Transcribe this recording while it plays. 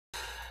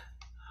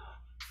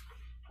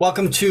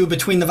Welcome to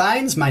Between the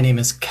Vines. My name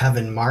is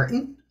Kevin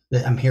Martin.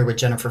 I'm here with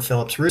Jennifer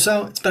Phillips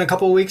Russo. It's been a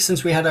couple of weeks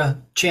since we had a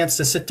chance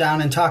to sit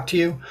down and talk to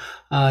you,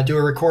 do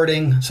a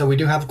recording. So we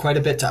do have quite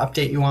a bit to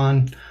update you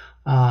on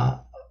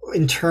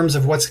in terms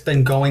of what's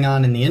been going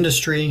on in the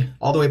industry.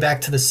 All the way back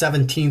to the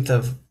 17th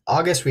of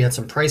August, we had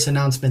some price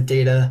announcement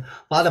data,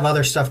 a lot of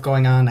other stuff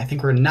going on. I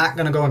think we're not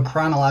going to go in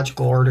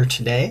chronological order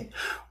today.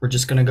 We're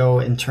just going to go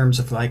in terms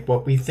of like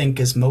what we think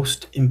is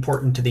most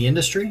important to the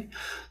industry.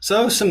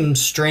 So some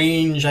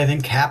strange, I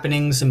think,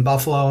 happenings in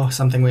Buffalo,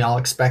 something we all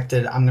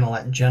expected. I'm going to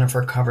let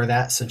Jennifer cover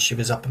that since she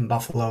was up in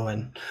Buffalo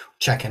and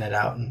checking it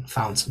out and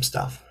found some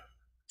stuff.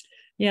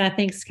 Yeah,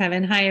 thanks,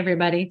 Kevin. Hi,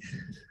 everybody.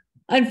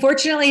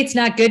 Unfortunately, it's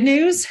not good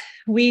news.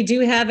 We do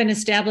have an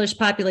established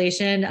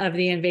population of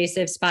the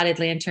invasive spotted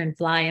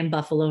lanternfly in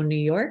Buffalo, New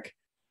York.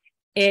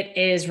 It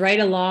is right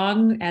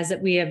along, as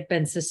we have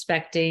been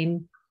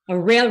suspecting, a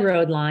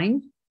railroad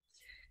line.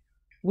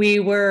 We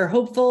were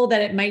hopeful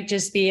that it might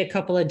just be a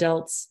couple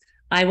adults.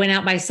 I went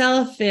out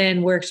myself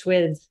and worked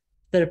with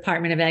the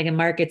Department of Ag and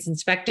Markets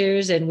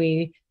inspectors, and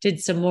we did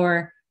some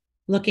more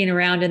looking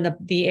around in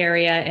the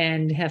area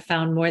and have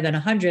found more than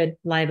 100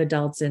 live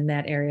adults in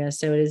that area.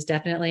 So it is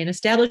definitely an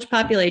established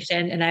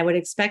population, and I would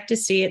expect to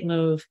see it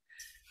move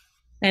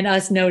and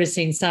us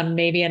noticing some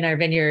maybe in our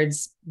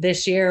vineyards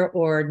this year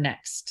or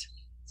next.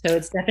 So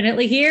it's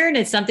definitely here, and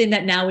it's something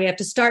that now we have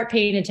to start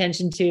paying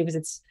attention to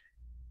because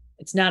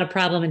it's not a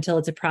problem until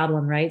it's a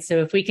problem, right? So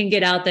if we can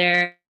get out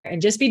there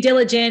and just be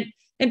diligent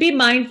and be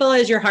mindful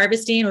as you're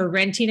harvesting or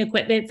renting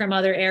equipment from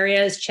other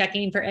areas,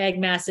 checking for egg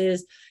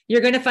masses. You're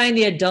going to find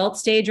the adult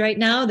stage right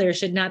now. There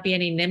should not be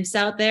any nymphs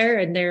out there.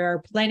 And there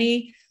are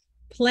plenty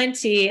of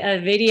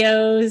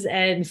videos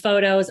and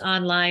photos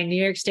online, New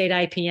York State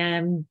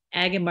IPM,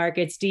 Ag and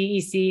Markets,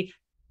 DEC,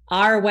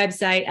 our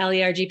website,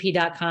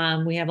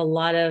 lergp.com. We have a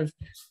lot of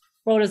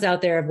photos out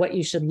there of what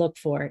you should look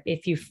for.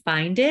 If you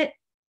find it,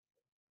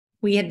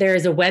 there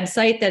is a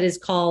website that is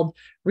called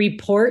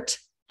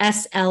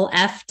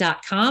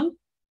reportslf.com.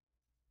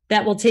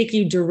 That will take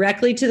you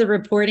directly to the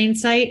reporting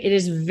site. It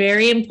is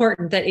very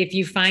important that if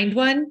you find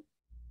one,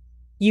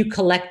 you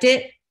collect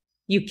it,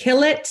 you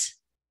kill it,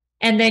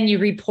 and then you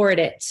report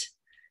it.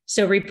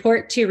 So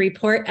report to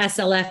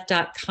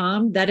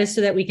reportslf.com. That is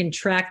so that we can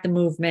track the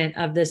movement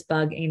of this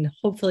bug and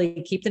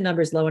hopefully keep the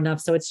numbers low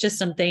enough. So it's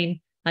just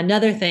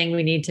another thing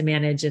we need to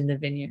manage in the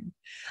vineyard.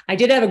 I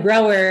did have a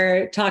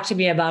grower talk to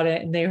me about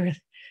it, and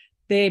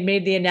they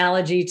made the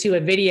analogy to a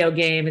video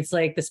game. It's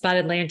like the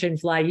spotted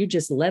lanternfly, you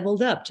just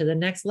leveled up to the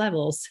next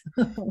levels.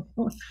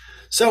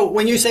 So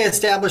when you say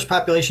established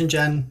population,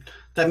 Jen,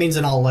 that means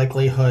in all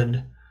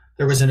likelihood,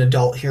 there was an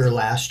adult here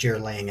last year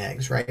laying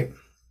eggs, right?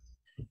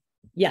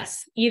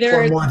 Yes.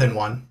 Or more than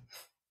one.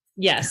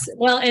 Yes.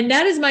 Well, and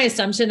that is my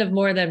assumption of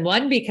more than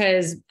one,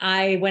 because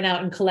I went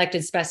out and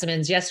collected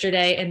specimens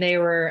yesterday and they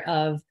were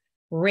of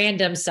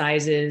random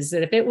sizes,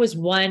 that if it was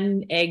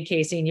one egg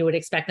casing, you would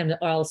expect them to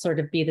all sort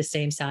of be the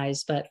same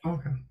size. But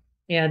okay.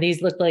 Yeah,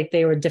 these look like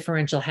they were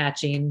differential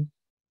hatching.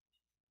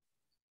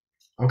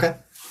 Okay.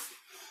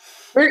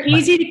 They're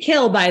easy to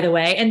kill, by the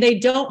way, and they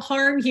don't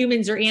harm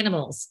humans or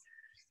animals.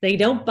 They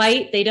don't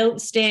bite. They don't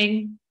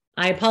sting.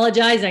 I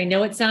apologize. I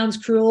know it sounds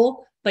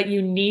cruel, but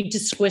you need to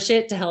squish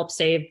it to help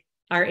save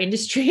our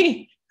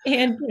industry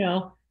and,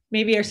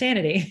 maybe our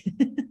sanity.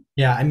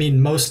 Yeah. I mean,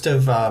 most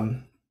of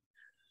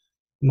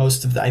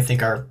I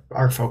think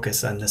our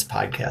focus on this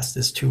podcast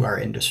is to our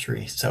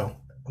industry. So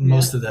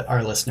most of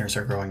our listeners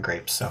are growing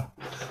grapes. So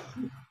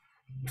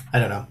I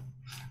don't know.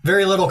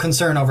 Very little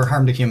concern over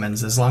harm to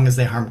humans. As long as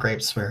they harm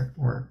grapes,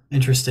 we're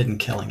interested in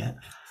killing it.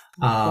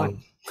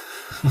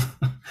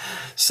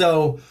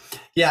 So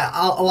yeah,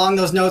 along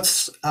those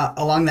notes,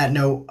 along that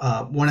note,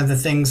 one of the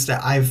things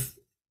that I've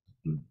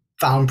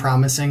found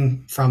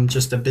promising from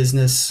just a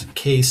business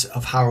case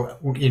of how,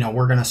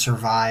 we're going to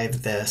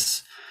survive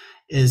this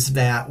is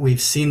that we've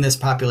seen this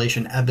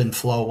population ebb and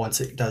flow once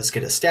it does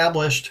get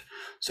established.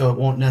 So it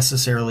won't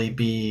necessarily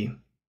be,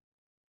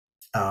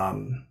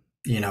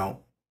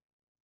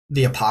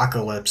 the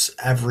apocalypse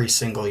every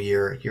single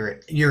year,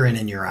 year in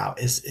and year out,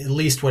 is at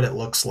least what it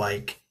looks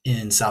like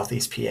in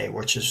Southeast PA,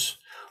 which is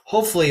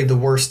hopefully the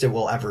worst it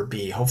will ever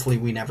be. Hopefully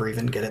we never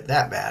even get it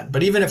that bad.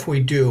 But even if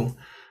we do,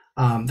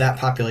 that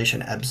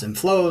population ebbs and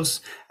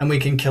flows, and we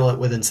can kill it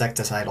with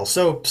insecticidal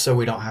soap. So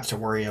we don't have to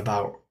worry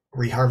about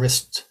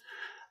reharvest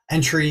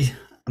entry,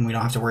 and we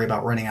don't have to worry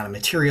about running out of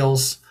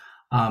materials.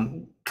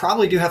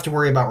 Probably do have to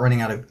worry about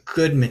running out of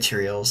good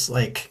materials,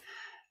 like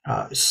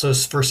so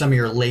for some of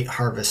your late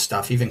harvest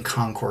stuff, even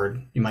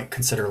Concord, you might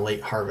consider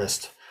late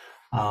harvest.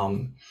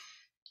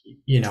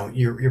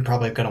 You're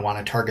probably going to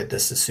want to target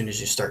this as soon as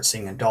you start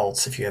seeing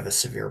adults if you have a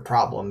severe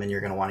problem, and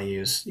you're going to want to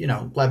use,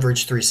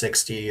 leverage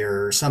 360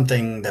 or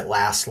something that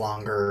lasts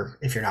longer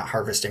if you're not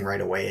harvesting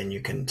right away and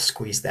you can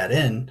squeeze that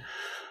in.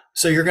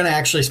 So you're going to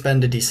actually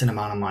spend a decent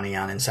amount of money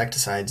on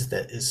insecticides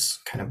that is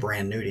kind of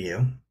brand new to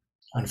you,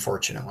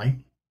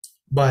 unfortunately.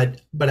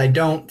 But I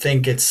don't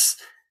think it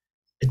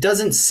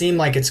doesn't seem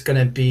like it's going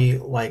to be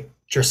like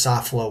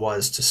Drosophila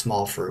was to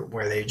small fruit,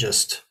 where they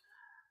just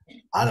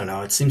I don't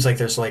know. It seems like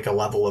there's like a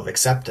level of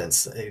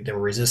acceptance. They're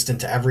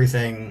resistant to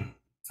everything.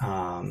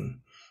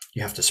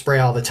 You have to spray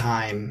all the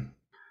time.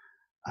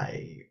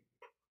 I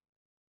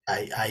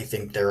I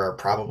think there are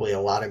probably a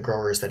lot of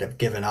growers that have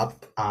given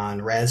up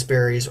on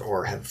raspberries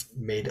or have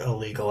made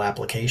illegal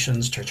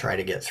applications to try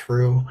to get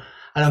through.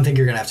 I don't think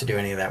you're going to have to do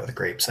any of that with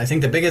grapes. I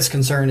think the biggest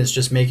concern is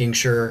just making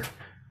sure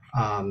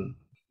um,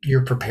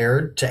 you're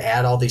prepared to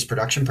add all these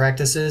production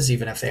practices,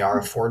 even if they are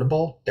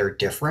affordable. They're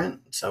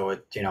different, so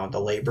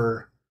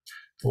the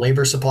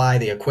labor supply,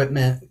 the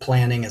equipment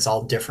planning is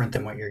all different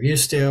than what you're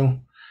used to.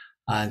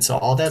 And so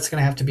all that's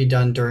going to have to be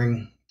done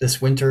during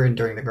this winter and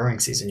during the growing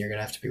season. You're going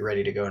to have to be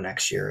ready to go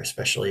next year,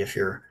 especially if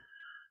you're,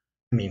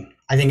 I mean,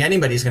 I think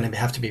anybody's going to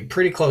have to be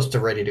pretty close to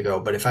ready to go.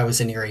 But if I was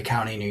in Erie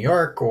County, New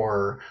York,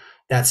 or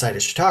that side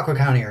of Chautauqua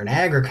County or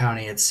Niagara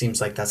County, it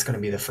seems like that's going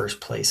to be the first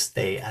place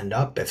they end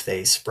up if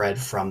they spread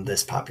from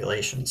this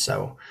population.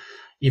 So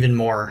even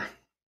more,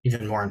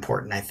 even more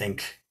important, I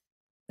think,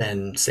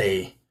 than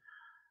say,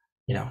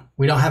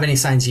 we don't have any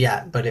signs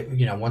yet, but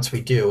once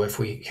we do, if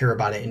we hear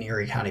about it in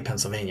Erie County,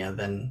 Pennsylvania,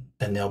 then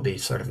they'll be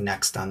sort of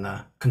next on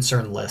the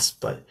concern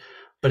list. But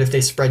if they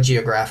spread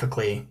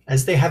geographically,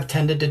 as they have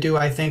tended to do,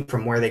 I think,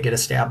 from where they get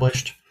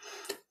established,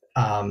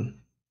 um,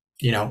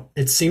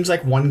 it seems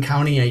like one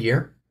county a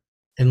year,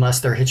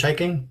 unless they're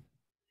hitchhiking.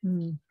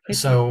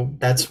 So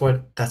that's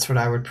what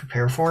I would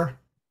prepare for,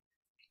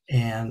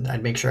 and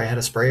I'd make sure I had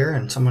a sprayer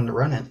and someone to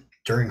run it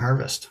during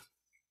harvest.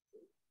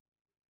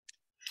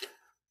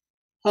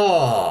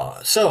 Oh,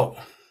 so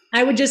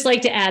I would just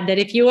like to add that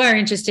if you are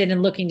interested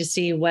in looking to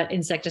see what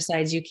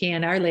insecticides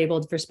are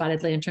labeled for spotted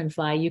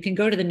lanternfly, you can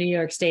go to the New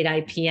York State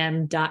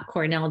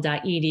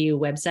IPM.cornell.edu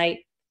website,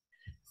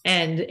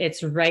 and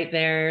it's right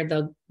there.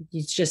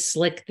 You just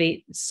select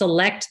the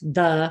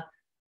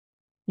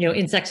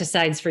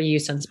insecticides for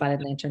use on spotted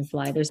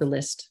lanternfly. There's a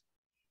list,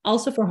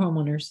 also for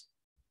homeowners.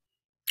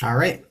 All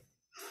right.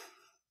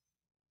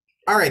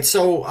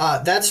 So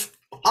that's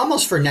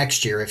almost for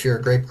next year if you're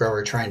a grape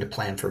grower trying to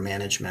plan for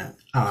management.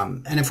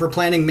 And if we're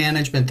planning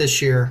management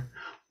this year,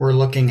 we're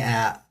looking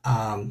at,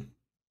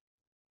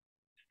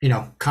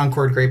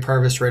 Concord grape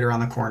harvest right around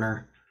the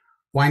corner.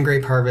 Wine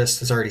grape harvest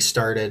has already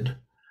started.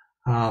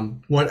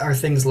 What are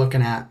things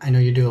looking at? I know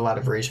you do a lot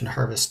of ration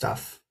harvest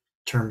stuff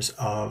in terms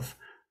of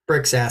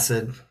Brix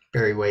acid,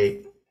 berry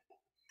weight.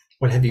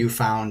 What have you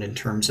found in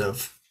terms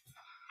of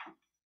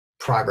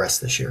progress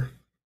this year?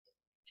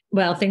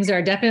 Well, things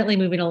are definitely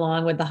moving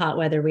along with the hot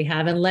weather we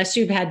have, unless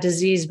you've had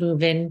disease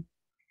move in.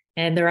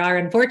 And there are,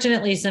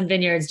 unfortunately, some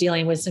vineyards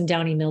dealing with some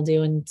downy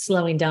mildew and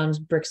slowing down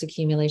Brix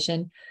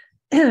accumulation.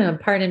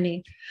 Pardon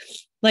me.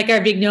 Like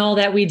our Vignole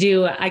that we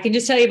do, I can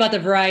just tell you about the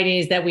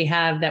varieties that we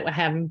have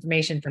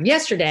information from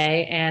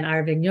yesterday. And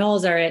our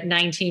Vignoles are at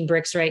 19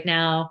 Brix right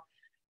now.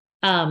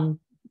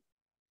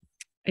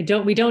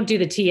 We don't do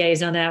the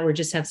TAs on that. We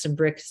just have some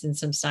Brix and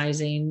some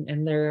sizing,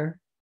 and they're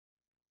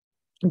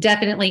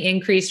definitely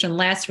increased from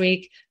last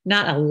week.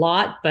 Not a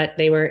lot, but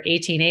they were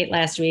 18.8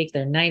 last week.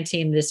 They're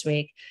 19 this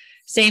week.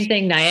 Same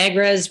thing.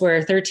 Niagaras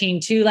were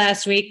 13.2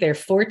 last week. They're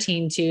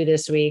 14.2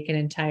 this week, an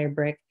entire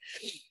brick.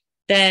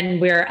 Then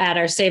we're at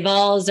our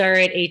Savals are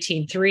at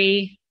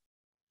 18.3.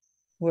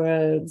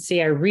 We'll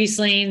see our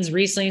Rieslings.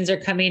 Rieslings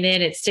are coming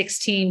in at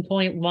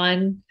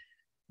 16.1.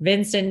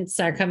 Vincent's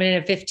are coming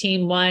in at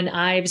 15.1.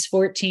 Ives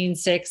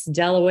 14.6.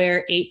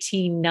 Delaware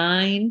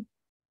 18.9.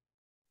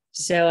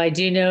 So I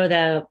do know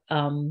that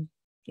a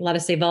lot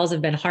of Savals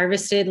have been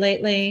harvested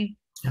lately.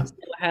 Yep. So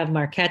have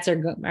Marquettes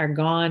are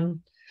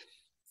gone.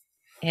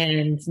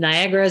 And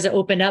Niagara's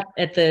opened up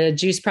at the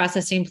juice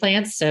processing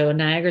plants. So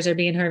Niagaras are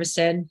being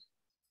harvested.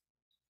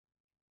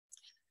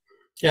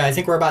 Yeah, I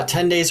think we're about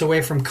 10 days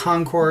away from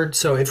Concord.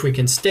 So if we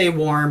can stay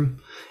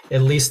warm,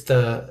 at least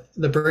the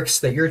Brix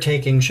that you're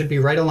taking should be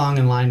right along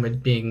in line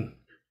with being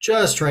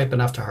just ripe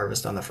enough to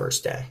harvest on the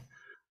first day.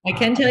 I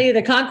can tell you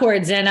the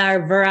Concords in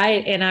our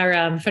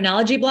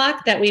phenology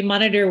block that we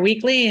monitor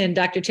weekly, and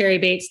Dr. Terry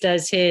Bates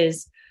does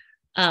his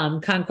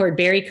Concord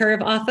berry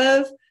curve off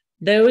of.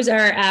 Those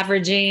are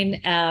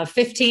averaging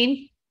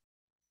 15.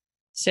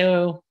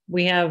 So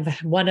we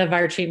have one of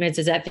our treatments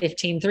is at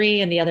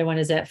 15.3 and the other one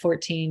is at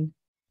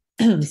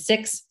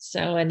 14.6.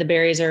 So, and the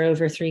berries are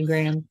over 3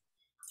 grams.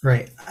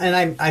 Right.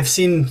 And I've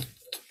seen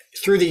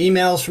through the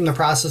emails from the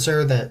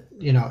processor that,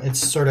 it's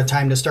sort of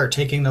time to start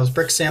taking those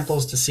Brix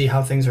samples to see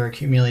how things are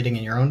accumulating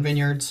in your own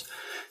vineyards.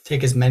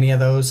 Take as many of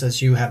those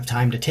as you have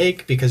time to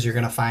take, because you're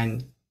going to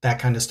find that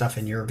kind of stuff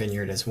in your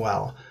vineyard as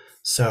well.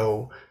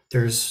 So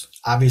there's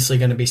obviously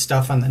going to be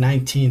stuff on the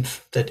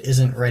 19th that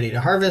isn't ready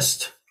to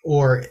harvest,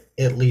 or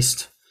at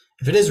least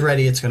if it is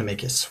ready, it's going to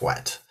make you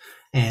sweat.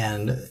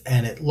 And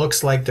it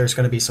looks like there's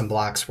going to be some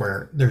blocks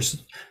where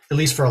there's, at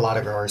least for a lot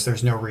of growers,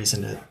 there's no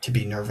reason to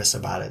be nervous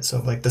about it.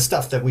 So like the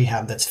stuff that we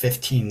have that's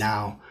 15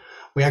 now,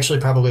 we actually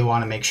probably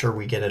want to make sure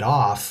we get it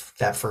off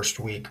that first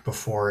week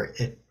before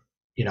it,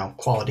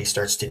 quality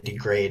starts to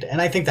degrade.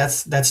 And I think that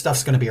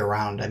stuff's going to be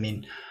around. I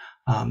mean,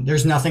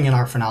 there's nothing in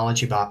our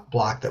phenology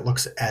block that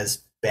looks as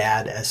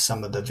bad as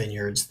some of the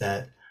vineyards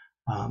that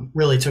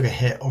really took a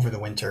hit over the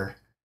winter.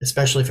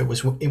 especially if it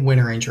was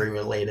winter injury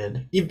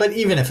related. But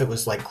even if it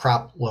was like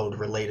crop load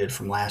related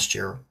from last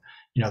year,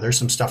 there's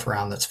some stuff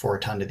around that's 4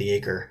 ton to the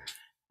acre.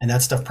 And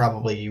that stuff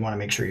probably you want to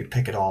make sure you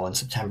pick it all in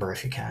September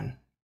if you can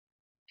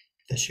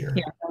this year.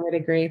 Yeah, I would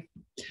agree.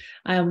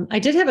 I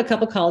did have a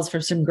couple calls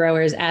from some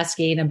growers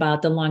asking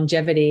about the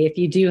longevity. If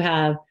you do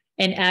have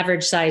an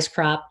average size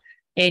crop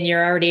and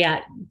you're already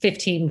at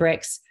 15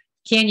 bricks,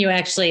 can you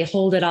actually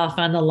hold it off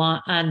on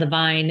the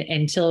vine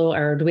until,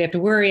 or do we have to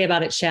worry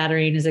about it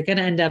shattering? Is it going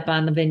to end up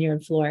on the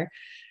vineyard floor?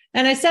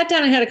 And I sat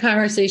down and had a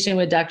conversation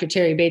with Dr.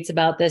 Terry Bates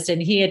about this,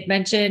 and he had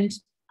mentioned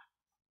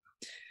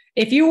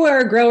if you are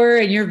a grower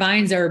and your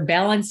vines are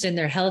balanced and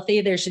they're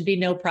healthy, there should be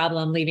no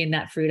problem leaving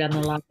that fruit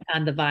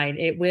on the vine.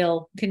 It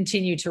will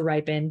continue to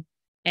ripen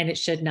and it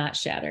should not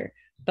shatter.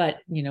 But,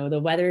 the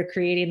weather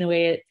creating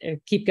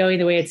keep going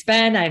the way it's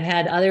been. I've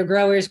had other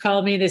growers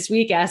call me this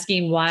week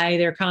asking why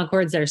their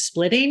Concords are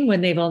splitting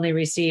when they've only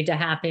received a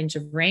half inch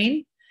of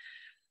rain.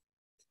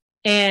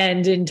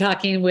 And in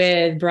talking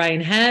with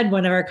Brian Head,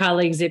 one of our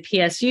colleagues at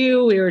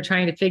PSU, we were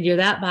trying to figure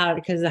that out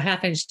because the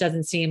half inch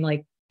doesn't seem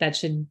like that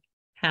should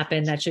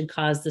happen. That should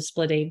cause the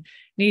splitting.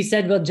 And he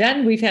said, well,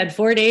 Jen, we've had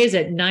 4 days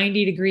at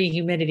 90-degree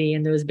humidity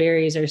and those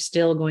berries are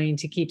still going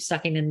to keep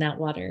sucking in that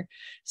water.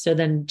 So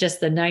then just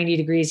the 90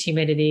 degrees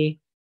humidity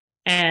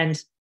and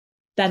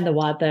then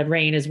the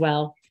rain as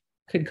well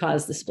could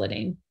cause the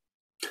splitting.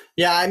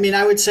 Yeah,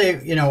 I would say,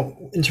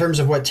 in terms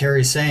of what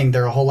Terry's saying,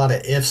 there are a whole lot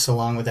of ifs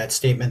along with that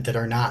statement that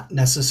are not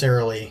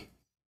necessarily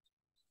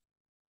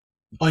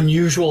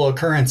unusual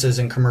occurrences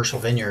in commercial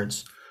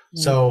vineyards.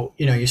 So,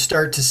 you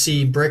start to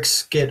see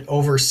bricks get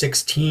over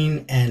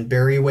 16 and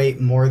berry weight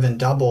more than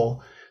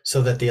double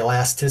so that the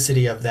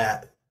elasticity of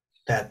that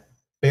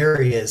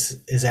berry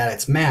is at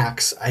its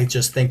max. I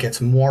just think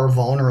it's more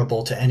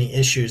vulnerable to any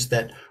issues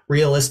that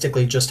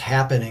realistically just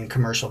happen in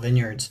commercial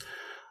vineyards.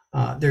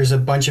 There's a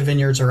bunch of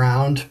vineyards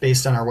around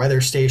based on our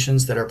weather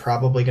stations that are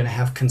probably going to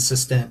have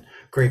consistent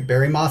great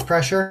berry moth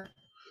pressure.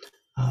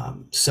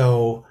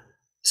 So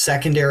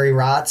secondary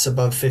rots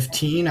above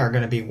 15 are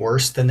going to be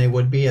worse than they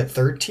would be at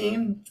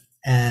 13.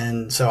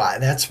 And so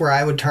that's where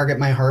I would target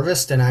my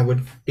harvest, and I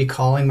would be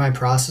calling my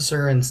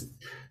processor and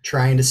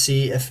trying to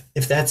see if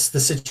that's the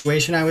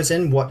situation I was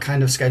in, what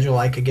kind of schedule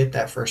I could get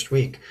that first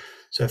week.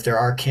 So if there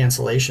are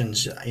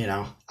cancellations,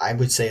 I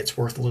would say it's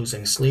worth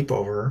losing sleep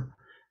over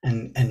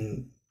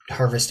and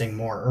harvesting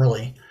more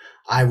early.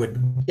 I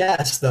would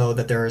guess, though,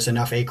 that there is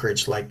enough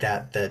acreage like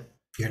that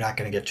you're not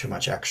going to get too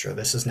much extra.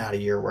 This is not a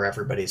year where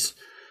everybody's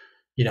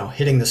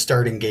hitting the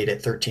starting gate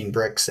at 13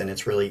 bricks and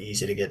it's really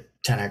easy to get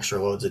 10 extra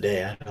loads a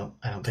day. I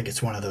don't think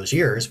it's one of those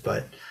years,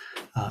 but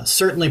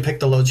certainly pick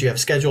the loads you have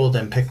scheduled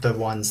and pick the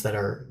ones that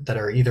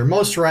are either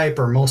most ripe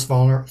or most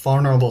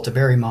vulnerable to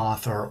berry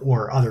moth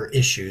or other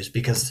issues,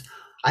 because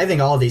I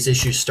think all of these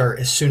issues start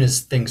as soon as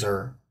things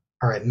are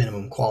at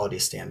minimum quality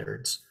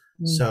standards.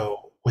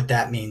 So what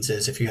that means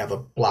is if you have a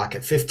block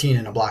at 15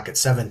 and a block at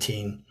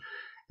 17,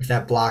 if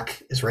that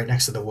block is right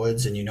next to the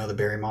woods and the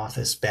berry moth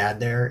is bad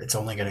there, it's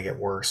only going to get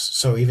worse.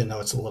 So even though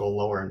it's a little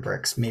lower in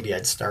bricks, maybe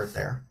I'd start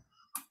there.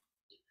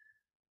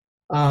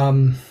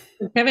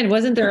 Kevin,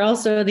 wasn't there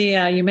also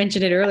you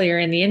mentioned it earlier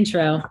in the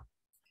intro,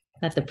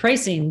 that the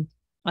pricing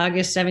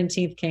August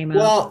 17th came out?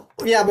 Well,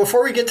 yeah,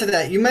 before we get to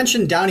that, you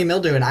mentioned downy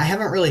mildew, and I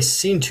haven't really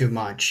seen too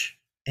much.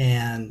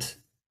 And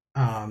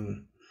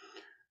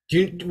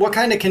what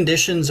kind of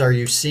conditions are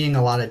you seeing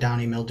a lot of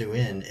downy mildew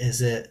in?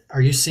 Are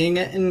you seeing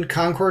it in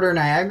Concord or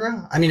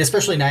Niagara?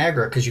 Especially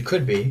Niagara, because you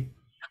could be.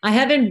 I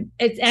haven't.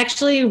 It's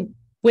actually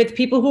with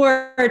people who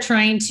are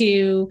trying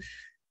to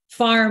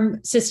farm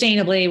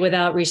sustainably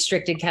without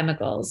restricted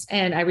chemicals.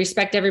 And I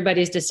respect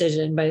everybody's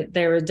decision, but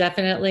there were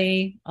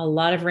definitely a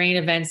lot of rain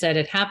events that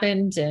had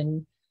happened,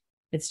 and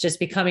it's just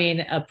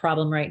becoming a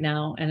problem right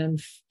now. And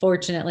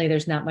unfortunately,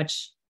 there's not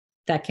much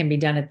that can be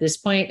done at this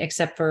point,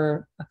 except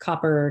for a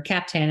copper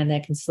cap tannin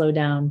that can slow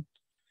down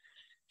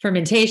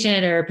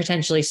fermentation or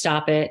potentially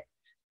stop it.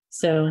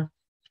 So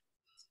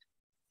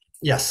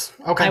yes.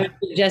 Okay. I would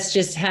suggest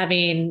just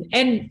having,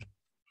 and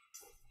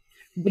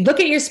look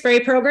at your spray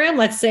program.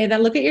 Let's say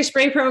that look at your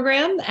spray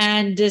program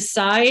and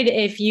decide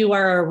if you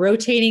are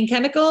rotating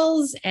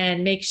chemicals,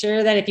 and make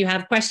sure that if you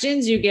have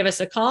questions, you give us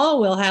a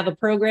call. We'll have a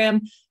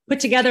program put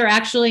together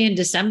actually in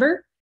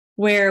December,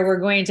 where we're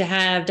going to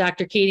have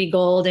Dr. Katie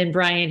Gold and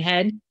Brian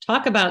Head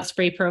talk about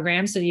spray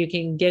programs so you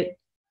can get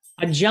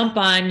a jump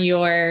on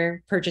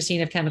your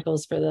purchasing of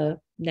chemicals for the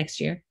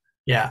next year.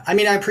 Yeah. I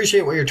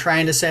appreciate what you're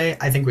trying to say.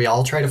 I think we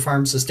all try to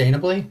farm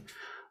sustainably,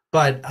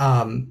 but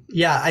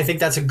I think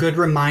that's a good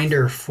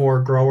reminder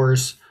for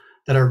growers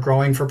that are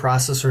growing for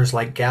processors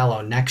like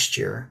Gallo next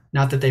year.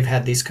 Not that they've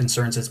had these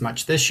concerns as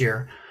much this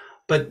year,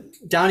 but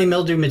downy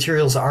mildew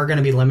materials are going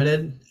to be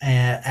limited,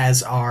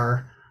 as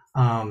are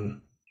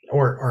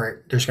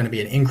or there's going to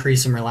be an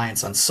increase in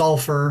reliance on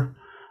sulfur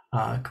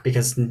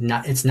because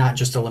it's not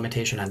just a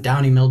limitation on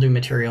downy mildew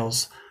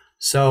materials.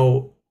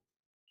 So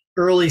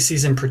early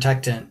season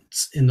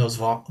protectants in those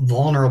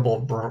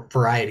vulnerable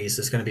varieties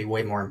is going to be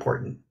way more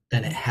important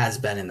than it has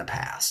been in the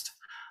past.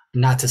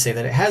 Not to say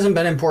that it hasn't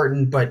been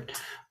important, but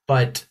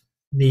but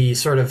the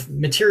sort of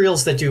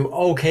materials that do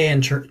okay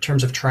in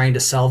terms of trying to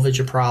salvage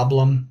a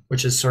problem,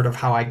 which is sort of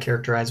how I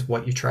characterize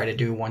what you try to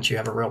do once you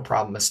have a real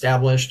problem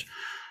established,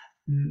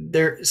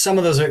 some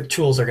of those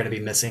tools are going to be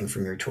missing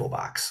from your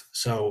toolbox.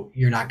 So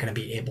you're not going to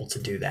be able to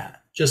do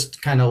that.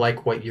 Just kind of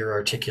like what you're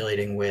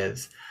articulating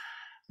with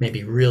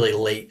maybe really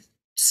late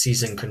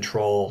season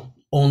control,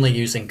 only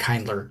using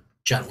kinder,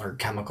 gentler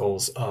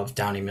chemicals of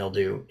downy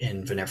mildew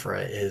in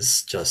vinifera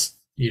is just,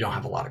 you don't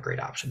have a lot of great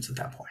options at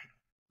that point.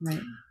 Right.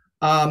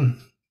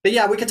 But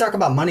yeah, we could talk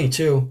about money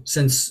too,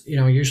 since,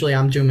 usually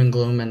I'm doom and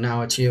gloom and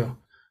now it's you.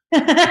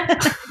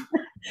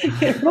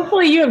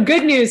 Hopefully you have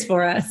good news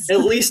for us.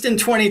 At least in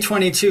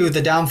 2022,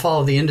 the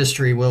downfall of the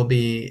industry will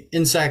be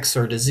insects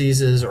or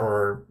diseases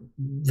or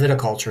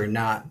viticulture,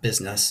 not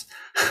business.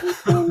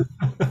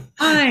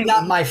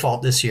 Not my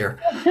fault this year.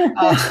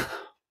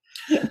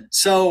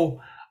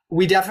 So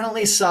we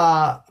definitely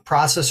saw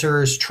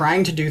processors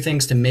trying to do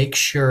things to make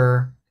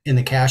sure in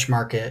the cash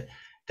market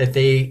that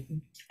they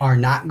are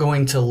not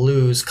going to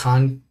lose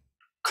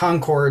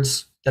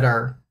concords that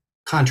are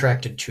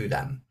contracted to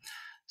them.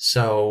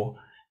 So,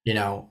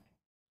 they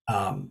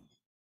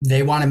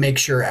want to make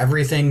sure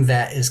everything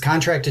that is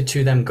contracted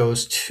to them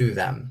goes to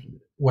them,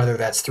 whether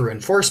that's through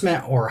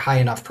enforcement or high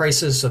enough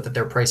prices so that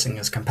their pricing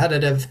is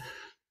competitive.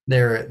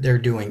 They're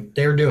doing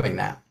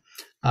that.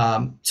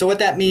 So what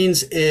that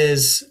means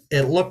is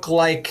it looked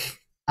like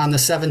on the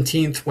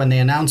 17th when they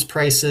announced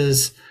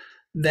prices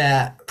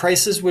that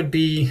prices would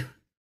be,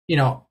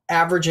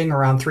 averaging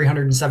around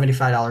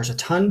 $375 a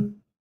ton.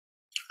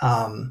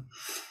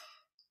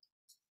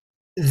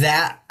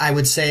 That I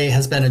would say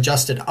has been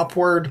adjusted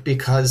upward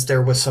because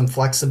there was some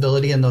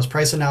flexibility in those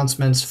price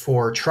announcements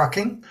for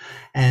trucking,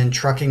 and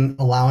trucking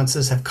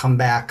allowances have come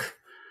back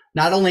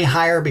not only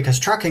higher because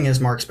trucking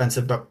is more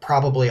expensive, but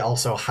probably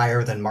also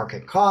higher than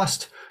market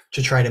cost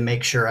to try to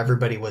make sure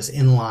everybody was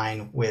in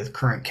line with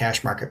current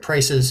cash market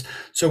prices.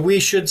 So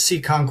we should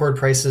see Concord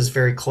prices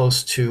very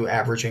close to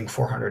averaging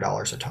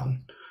 $400 a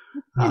ton.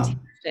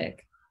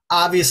 Fantastic.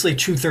 Obviously,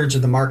 2/3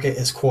 of the market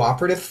is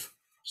cooperative,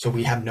 so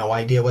we have no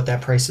idea what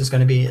that price is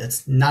going to be.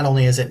 It's not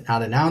only is it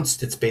not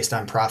announced, it's based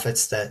on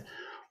profits that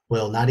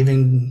will not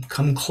even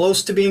come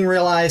close to being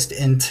realized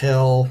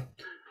until,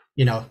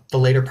 the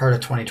later part of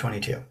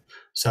 2022.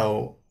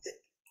 So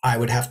I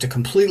would have to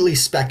completely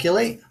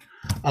speculate.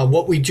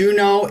 What we do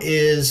know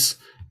is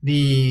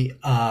the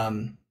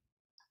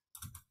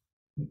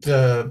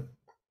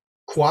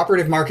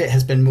cooperative market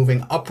has been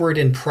moving upward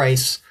in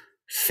price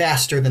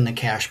faster than the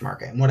cash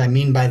market. And what I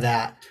mean by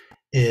that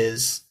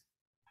is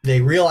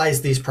they realize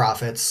these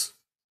profits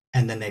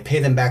and then they pay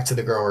them back to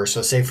the grower.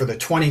 So say for the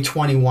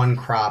 2021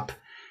 crop,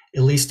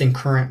 at least in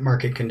current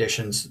market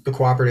conditions, the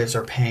cooperatives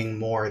are paying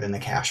more than the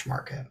cash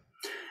market.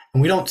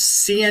 And we don't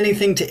see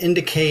anything to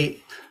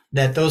indicate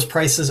that those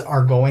prices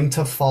are going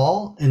to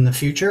fall in the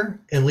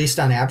future, at least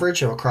on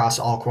average across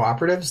all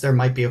cooperatives. There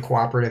might be a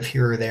cooperative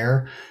here or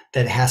there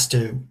that has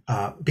to,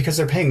 because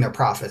they're paying their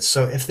profits.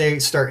 So if they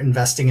start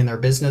investing in their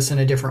business in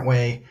a different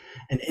way,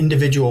 an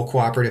individual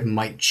cooperative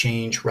might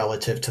change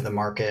relative to the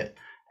market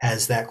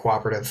as that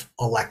cooperative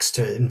elects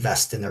to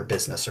invest in their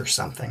business or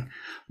something.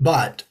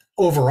 But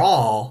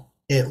overall,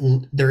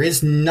 there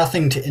is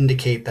nothing to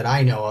indicate that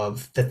I know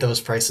of that those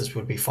prices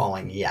would be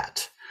falling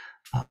yet.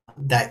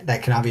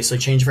 That can obviously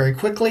change very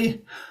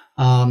quickly.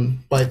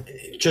 But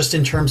just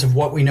in terms of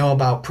what we know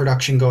about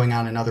production going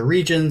on in other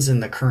regions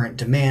and the current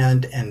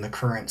demand and the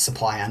current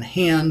supply on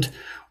hand,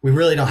 we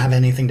really don't have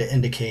anything to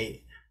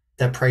indicate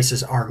that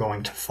prices are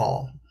going to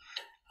fall.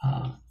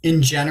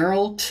 In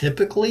general,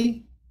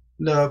 typically,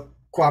 the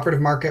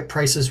cooperative market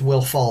prices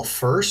will fall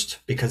first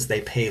because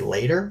they pay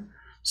later.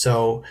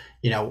 So,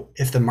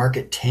 if the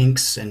market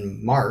tanks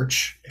in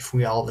March, if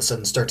we all of a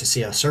sudden start to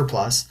see a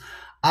surplus,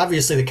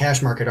 obviously the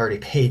cash market already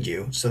paid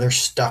you, so they're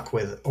stuck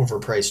with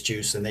overpriced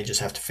juice and they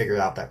just have to figure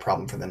out that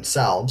problem for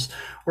themselves.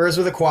 Whereas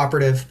with a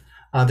cooperative,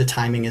 the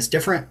timing is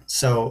different.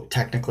 So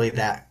technically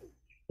that,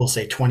 we'll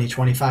say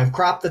 2025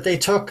 crop that they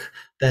took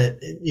that,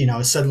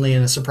 is suddenly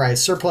in a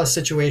surprise surplus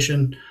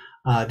situation,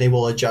 they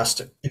will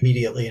adjust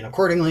immediately and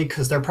accordingly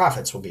because their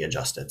profits will be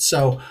adjusted.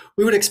 So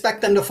we would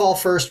expect them to fall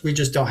first. We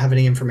just don't have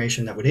any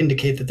information that would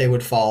indicate that they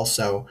would fall.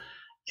 So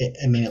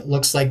it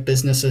looks like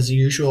business as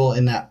usual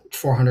in that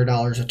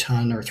 $400 a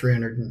ton or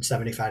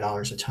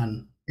 $375 a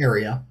ton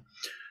area.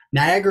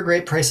 Niagara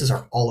grape prices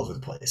are all over the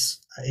place.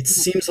 It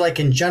seems like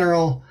in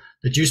general,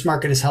 the juice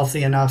market is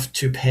healthy enough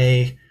to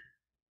pay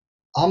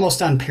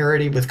almost on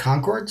parity with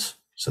Concords.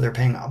 So they're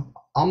paying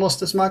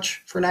almost as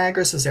much for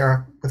Niagaras as they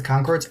are with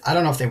Concords. I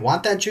don't know if they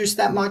want that juice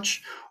that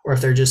much or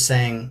if they're just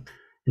saying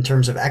in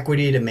terms of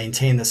equity to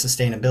maintain the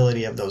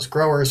sustainability of those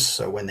growers.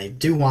 So when they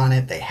do want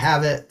it, they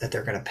have it, that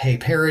they're going to pay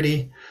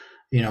parity,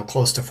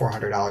 close to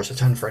 $400 a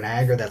ton for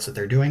Niagara. That's what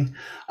they're doing.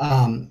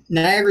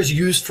 Niagara's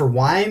used for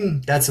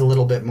wine. That's a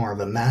little bit more of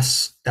a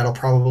mess. That'll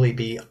probably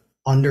be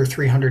under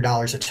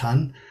 $300 a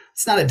ton.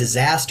 It's not a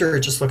disaster.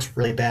 It just looks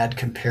really bad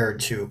compared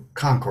to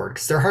Concord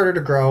because they're harder to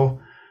grow.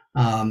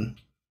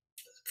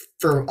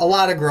 for a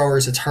lot of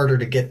growers, it's harder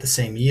to get the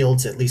same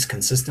yields, at least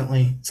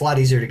consistently. It's a lot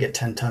easier to get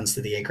 10 tons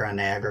to the acre on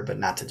Niagara, but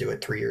not to do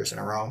it 3 years in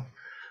a row.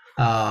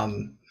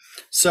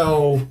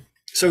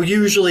 So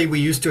usually we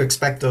used to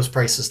expect those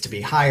prices to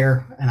be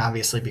higher, and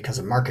obviously because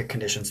of market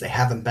conditions, they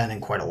haven't been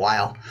in quite a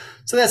while.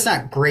 So that's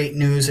not great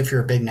news if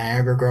you're a big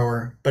Niagara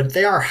grower, but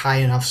they are high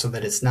enough so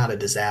that it's not a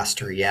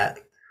disaster yet.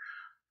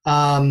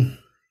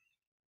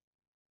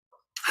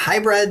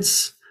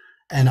 Hybrids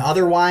and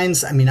other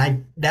wines, I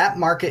mean, that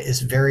market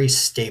is very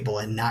stable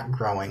and not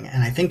growing.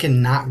 And I think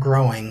in not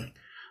growing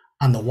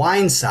on the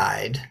wine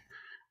side,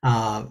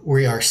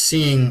 we are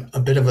seeing a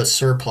bit of a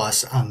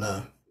surplus on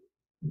the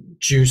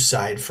juice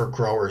side for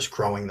growers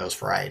growing those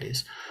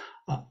varieties.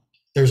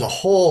 There's a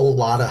whole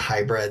lot of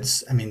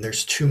hybrids. I mean,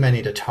 there's too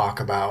many to talk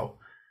about.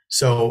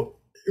 So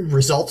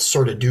results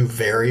sort of do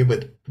vary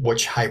with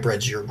which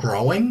hybrids you're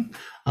growing.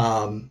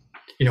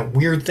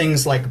 Weird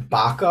things like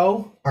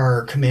Baco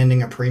are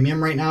commanding a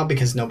premium right now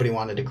because nobody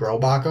wanted to grow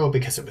Baco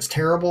because it was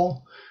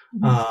terrible.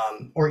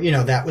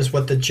 Mm-hmm. That was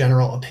what the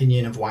general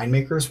opinion of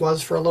winemakers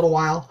was for a little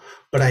while.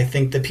 But I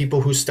think the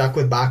people who stuck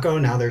with Baco,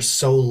 now there's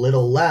so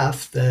little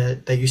left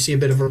that you see a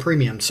bit of a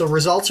premium. So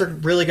results are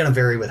really going to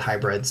vary with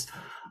hybrids.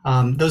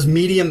 Those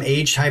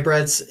medium-aged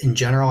hybrids in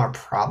general are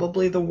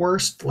probably the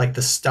worst, like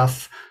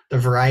the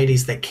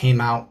varieties that came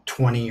out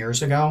 20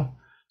 years ago.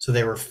 So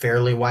they were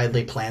fairly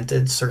widely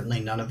planted.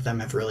 Certainly none of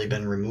them have really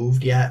been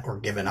removed yet or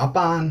given up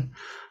on.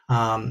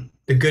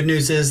 The good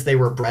news is they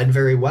were bred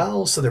very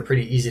well, so they're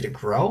pretty easy to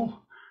grow.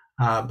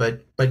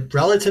 But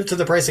relative to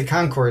the price of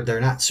Concord,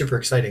 they're not super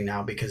exciting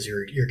now because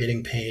you're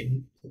getting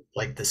paid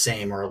like the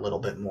same or a little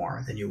bit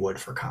more than you would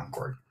for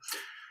Concord.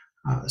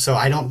 So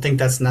I don't think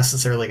that's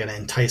necessarily going to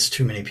entice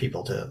too many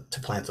people to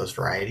plant those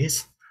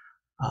varieties.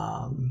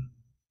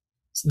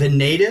 The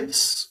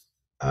natives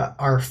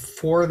are,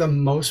 for the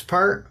most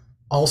part,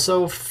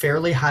 also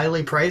fairly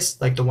highly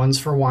priced, like the ones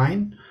for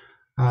wine.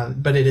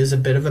 But it is a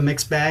bit of a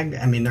mixed bag.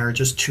 I mean, there are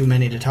just too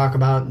many to talk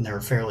about, and they're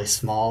fairly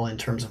small in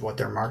terms of what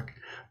their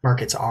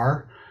markets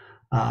are.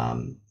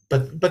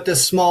 But the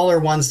smaller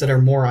ones that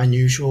are more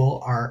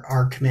unusual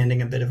are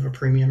commanding a bit of a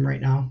premium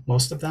right now,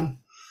 most of them.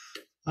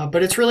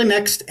 But it's really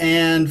mixed,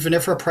 and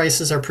vinifera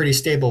prices are pretty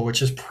stable,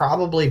 which is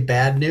probably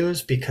bad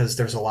news because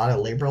there's a lot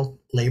of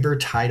labor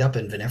tied up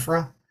in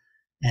vinifera,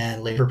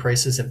 and labor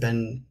prices have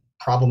been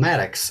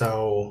problematic.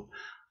 So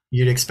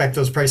you'd expect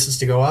those prices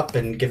to go up,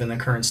 and given the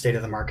current state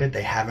of the market,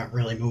 they haven't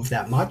really moved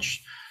that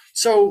much.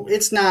 So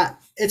it's not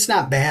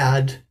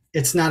bad.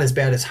 It's not as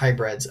bad as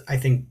hybrids. I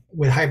think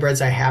with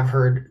hybrids, I have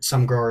heard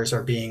some growers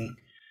are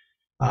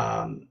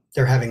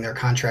they're having their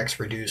contracts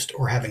reduced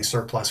or having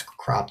surplus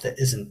crop that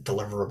isn't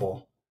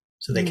deliverable.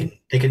 So they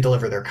can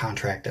deliver their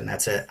contract and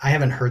that's it. I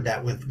haven't heard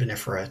that with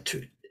vinifera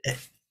too.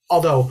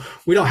 Although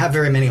we don't have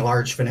very many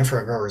large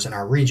vinifera growers in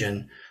our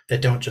region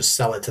that don't just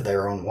sell it to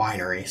their own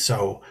winery.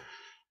 So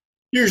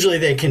usually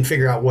they can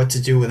figure out what to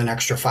do with an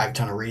extra 5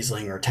 ton of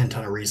Riesling or 10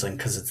 ton of Riesling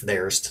because it's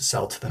theirs to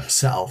sell to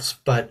themselves.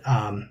 But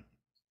I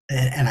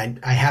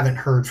haven't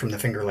heard from the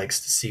Finger Lakes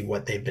to see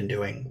what they've been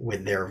doing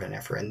with their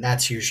vinifera. And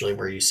that's usually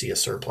where you see a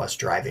surplus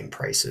driving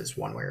prices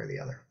one way or the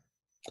other.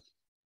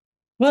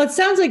 Well, it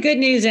sounds like good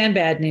news and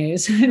bad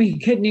news. I mean,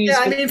 good news. Yeah,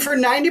 I mean, for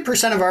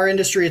 90% of our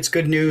industry, it's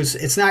good news.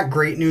 It's not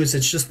great news.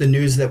 It's just the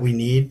news that we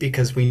need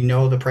because we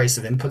know the price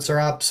of inputs are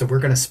up. So we're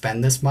going to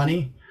spend this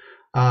money.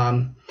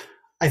 I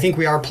think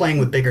we are playing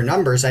with bigger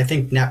numbers. I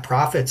think net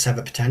profits have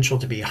a potential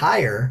to be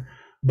higher,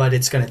 but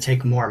it's going to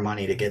take more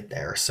money to get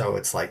there. So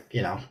it's like,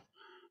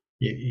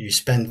 you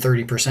spend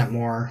 30%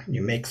 more,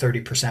 you make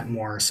 30%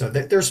 more. So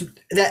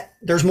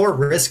there's more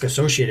risk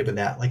associated with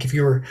that. Like if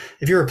you were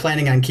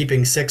planning on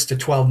keeping 6 to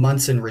 12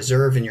 months in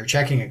reserve in your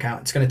checking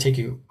account, it's going to take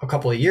you a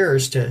couple of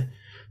years to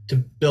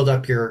build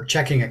up your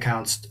checking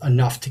accounts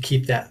enough to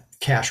keep that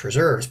cash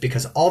reserves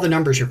because all the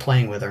numbers you're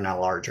playing with are now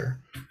larger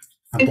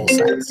on both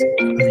sides of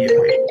the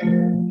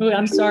equation. Oh,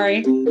 I'm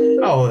sorry.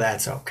 Oh,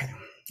 that's okay.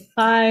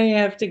 I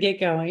have to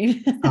get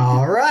going.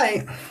 All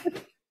right.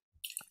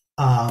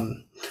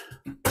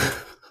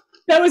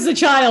 That was the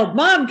child.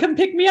 Mom, come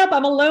pick me up.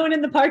 I'm alone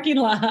in the parking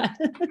lot.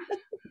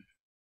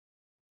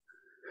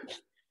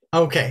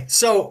 Okay.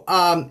 So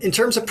in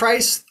terms of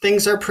price,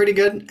 things are pretty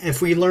good.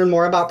 If we learn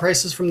more about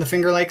prices from the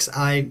Finger Lakes,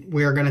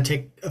 we are going to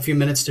take a few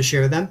minutes to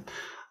share them.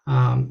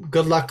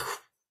 Good luck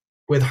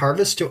with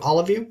harvest to all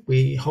of you.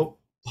 We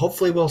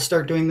hopefully we'll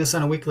start doing this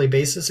on a weekly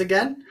basis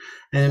again.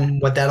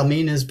 And what that'll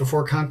mean is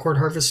before Concord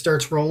harvest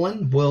starts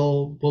rolling,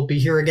 we'll be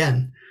here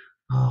again.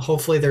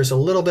 Hopefully there's a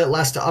little bit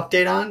less to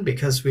update on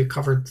because we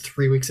covered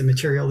 3 weeks of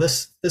material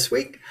this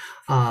week.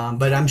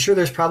 But I'm sure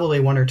there's probably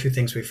 1 or 2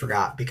 things we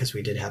forgot because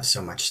we did have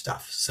so much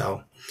stuff.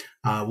 So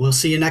we'll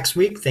see you next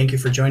week. Thank you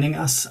for joining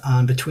us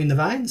on Between the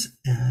Vines.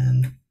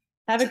 And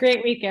have a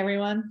great week,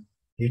 everyone.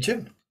 You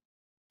too.